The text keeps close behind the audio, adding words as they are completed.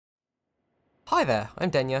Hi there, I'm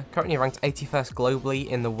Denyah, currently ranked 81st globally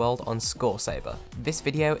in the world on Beat Saber. This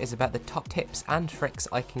video is about the top tips and tricks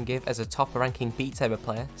I can give as a top ranking Beat Saber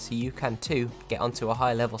player, so you can too get onto a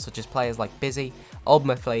high level such as players like Busy, Old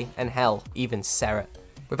Muffley, and hell, even Seret.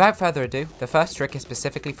 Without further ado, the first trick is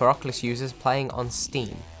specifically for Oculus users playing on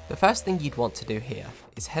Steam. The first thing you'd want to do here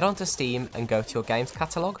is head onto Steam and go to your games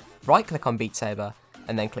catalogue, right click on Beat Saber,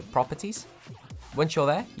 and then click Properties. Once you're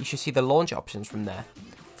there, you should see the launch options from there.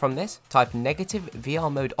 From this, type negative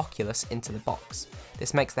VR mode Oculus into the box.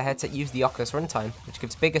 This makes the headset use the Oculus runtime, which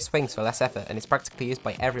gives bigger swings for less effort and is practically used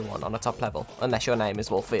by everyone on a top level, unless your name is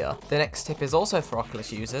Wolfia. The next tip is also for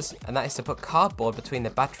Oculus users, and that is to put cardboard between the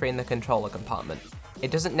battery and the controller compartment. It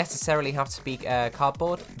doesn't necessarily have to be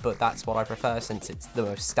cardboard, but that's what I prefer since it's the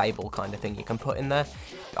most stable kind of thing you can put in there.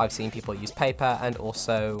 I've seen people use paper and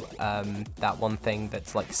also that one thing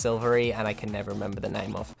that's like silvery and I can never remember the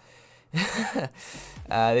name of.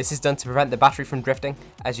 This is done to prevent the battery from drifting,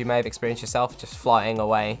 as you may have experienced yourself, just flying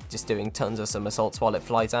away, just doing tons of somersaults while it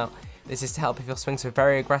flies out. This is to help if your swings are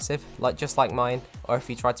very aggressive, just like mine, or if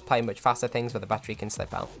you try to play much faster things where the battery can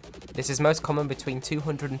slip out. This is most common between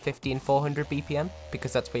 250 and 400 BPM,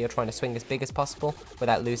 because that's where you're trying to swing as big as possible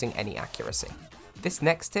without losing any accuracy. This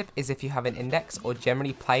next tip is if you have an index or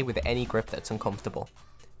generally play with any grip that's uncomfortable.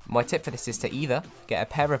 My tip for this is to either get a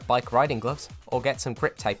pair of bike riding gloves or get some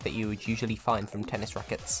grip tape that you would usually find from tennis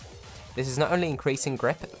rackets. This is not only increasing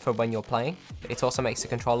grip for when you're playing, but it also makes the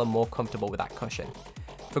controller more comfortable with that cushion.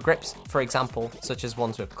 For grips, for example, such as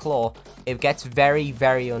ones with claw, it gets very,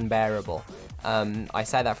 very unbearable. I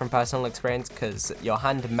say that from personal experience because your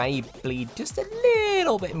hand may bleed just a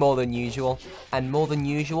little bit more than usual, and more than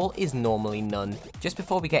usual is normally none. Just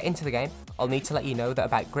before we get into the game, I'll need to let you know that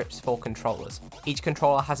about grips for controllers. Each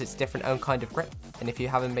controller has its different own kind of grip, and if you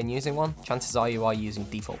haven't been using one, chances are you are using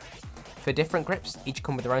default. For different grips, each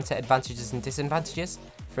come with their own set of advantages and disadvantages.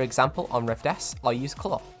 For example, on Rift S, I use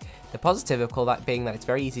claw. The positive of claw being that it's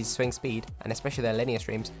very easy to swing speed, and especially their linear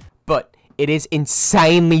streams, but it is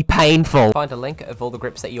insanely painful. Find a link of all the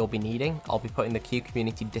grips that you'll be needing. I'll be putting the Q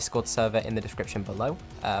Community Discord server in the description below,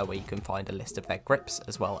 where you can find a list of their grips,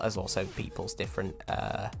 as well as also people's different,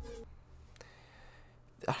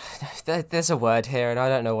 there's a word here and I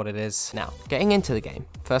don't know what it is. Now, getting into the game,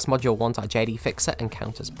 first mod you'll want are JD Fixer and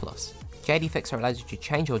Counters Plus. JD Fixer allows you to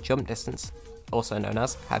change your jump distance, also known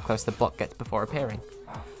as how close the block gets before appearing.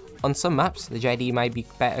 On some maps, the JD may be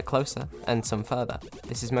better closer, and some further.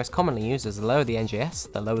 This is most commonly used as the lower the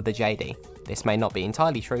NGS, the lower the JD. This may not be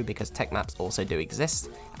entirely true because tech maps also do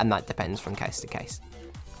exist, and that depends from case to case.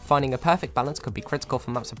 Finding a perfect balance could be critical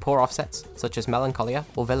for maps with poor offsets, such as Melancholia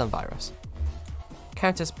or Villain Virus.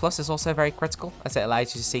 Counters Plus is also very critical, as it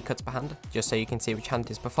allows you to see cuts per hand, just so you can see which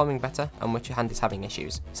hand is performing better and which hand is having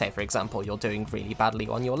issues. Say for example, you're doing really badly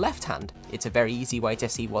on your left hand. It's a very easy way to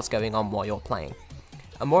see what's going on while you're playing.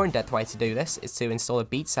 A more in-depth way to do this is to install a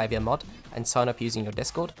Beat Saber mod and sign up using your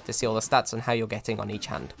Discord to see all the stats on how you're getting on each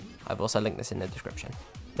hand. I've also linked this in the description.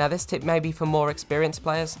 Now this tip may be for more experienced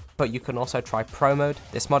players, but you can also try Pro Mode.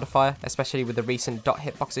 This modifier, especially with the recent dot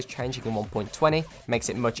hitboxes changing in 1.20, makes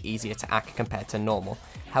it much easier to act compared to normal.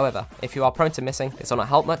 However, if you are prone to missing, this will not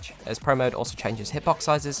help much, as Pro Mode also changes hitbox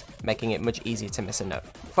sizes, making it much easier to miss a note.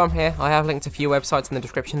 From here, I have linked a few websites in the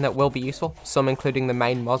description that will be useful, some including the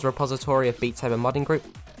main mods repository of Beat Saber modding group.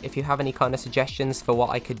 If you have any kind of suggestions for what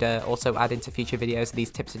I could also add into future videos, these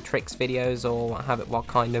tips and tricks videos, or what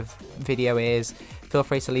kind of video is, feel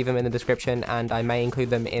free to leave them in the description, and I may include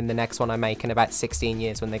them in the next one I make in about 16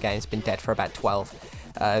 years when the game's been dead for about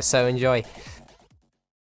 12. So enjoy.